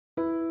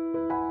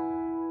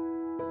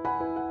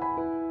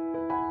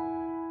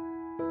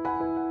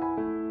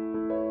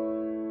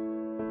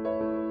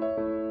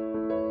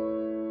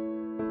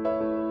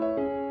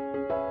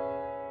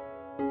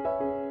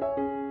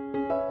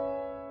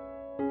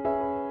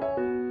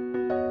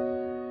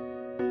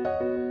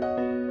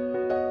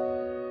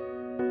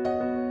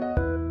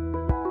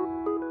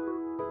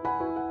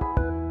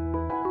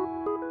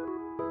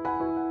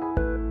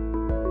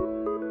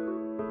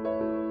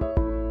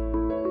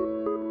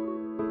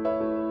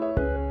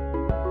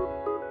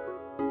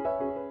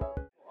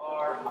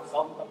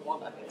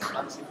Accountable and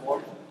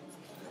responsible to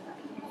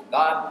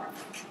God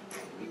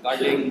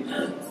regarding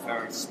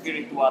her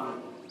spiritual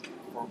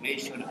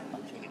formation and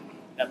maturity.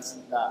 That's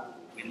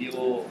when you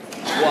go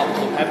up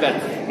to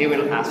heaven, He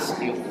will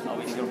ask you, how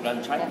is your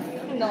grandchild?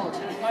 No.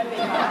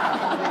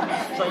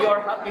 So you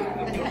are happy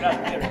with your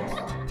grandparents.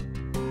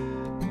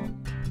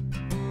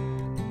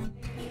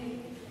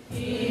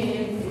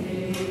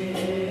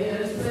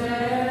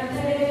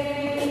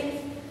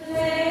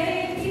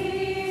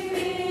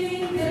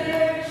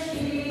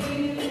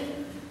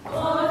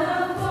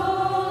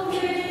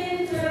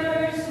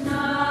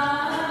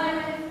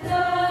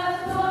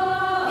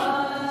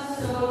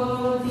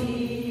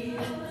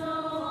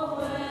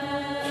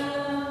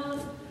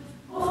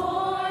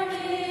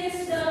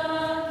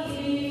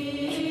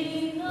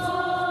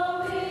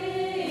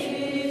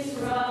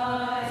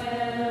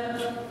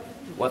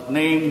 What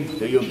name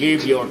do you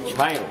give your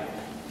child?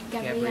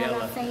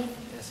 Gabriella Faith.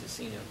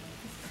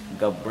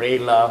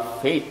 Gabriella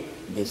Faith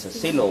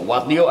Desasino.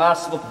 What do you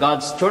ask of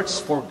God's church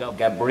for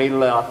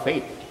Gabriella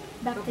Faith?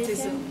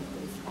 Baptism.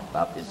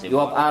 Baptism. You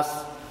have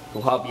asked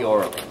to have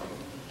your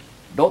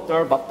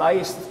daughter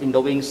baptized. In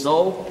doing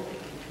so,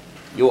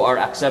 you are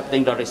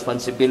accepting the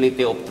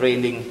responsibility of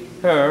training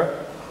her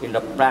in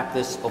the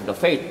practice of the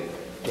faith.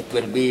 It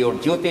will be your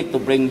duty to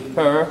bring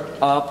her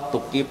up to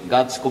keep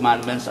God's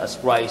commandments as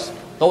Christ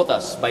taught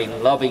us by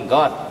loving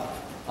God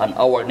and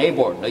our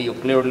neighbor. Do you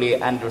clearly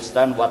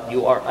understand what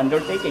you are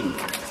undertaking?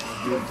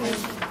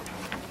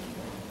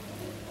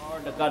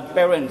 Are the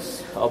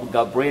godparents of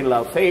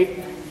Gabriella Faith,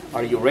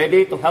 are you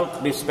ready to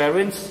help these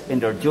parents in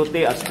their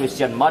duty as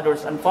Christian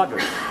mothers and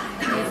fathers?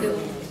 I do.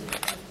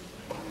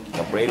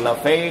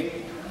 Gabriella Faith,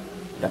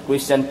 the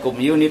Christian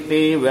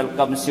community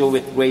welcomes you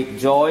with great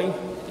joy.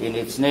 In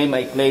its name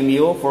I claim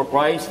you for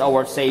Christ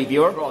our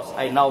Savior.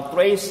 I now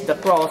trace the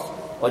cross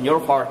on your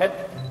forehead.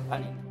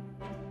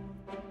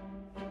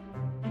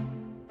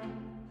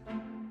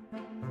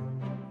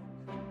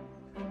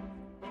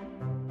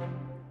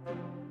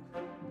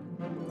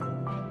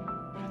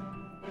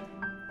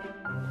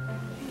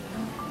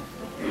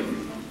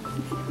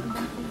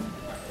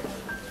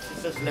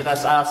 Let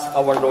us ask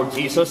our Lord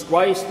Jesus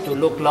Christ to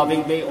look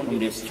lovingly on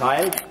this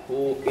child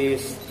who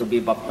is to be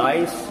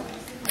baptized,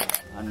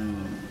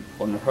 and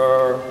on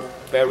her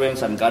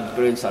parents and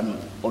godparents, and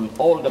on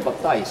all the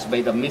baptized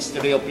by the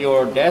mystery of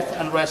your death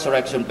and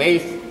resurrection.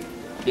 Bathe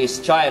this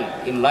child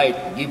in light.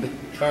 Give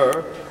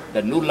her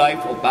the new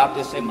life of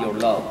baptism, your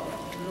love.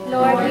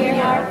 Lord,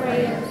 hear our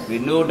prayers.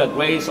 Renew the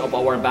grace of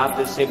our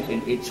baptism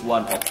in each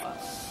one of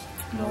us.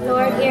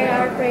 Lord, hear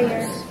our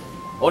prayers.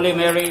 Holy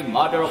Mary,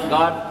 Mother of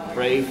God,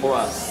 pray for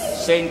us.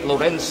 Saint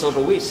Lorenzo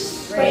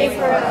Ruiz, Pray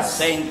for us.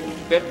 Saint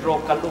Pedro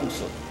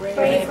Calungsod,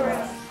 Pray for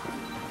us.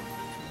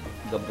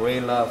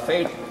 Gabriella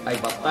Faith, I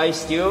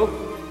baptized you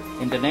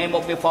in the name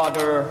of the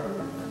Father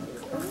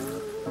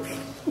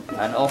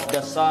and of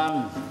the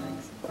Son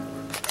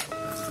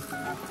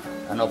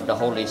and of the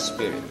Holy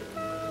Spirit.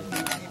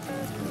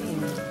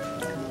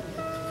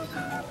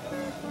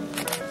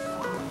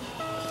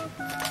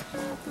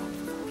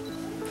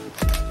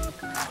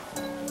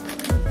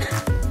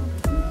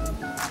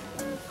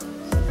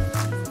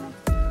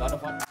 God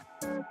of what?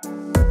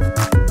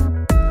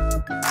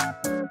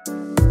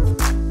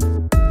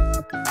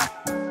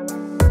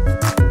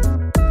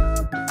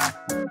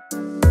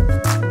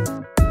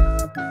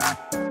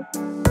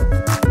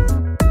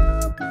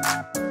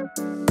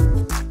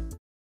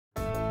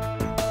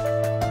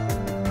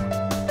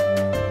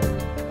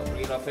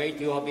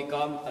 Faith, you have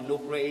become a new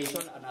creation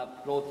and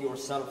have clothed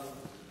yourself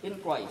in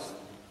Christ.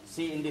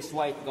 See in this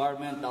white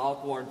garment the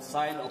outward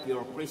sign of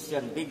your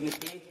Christian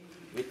dignity.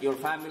 With your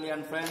family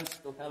and friends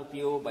to help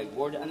you by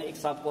word and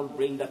example,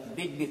 bring that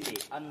dignity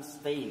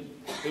unstained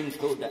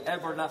into the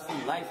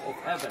everlasting life of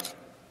heaven.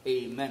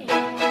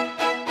 Amen.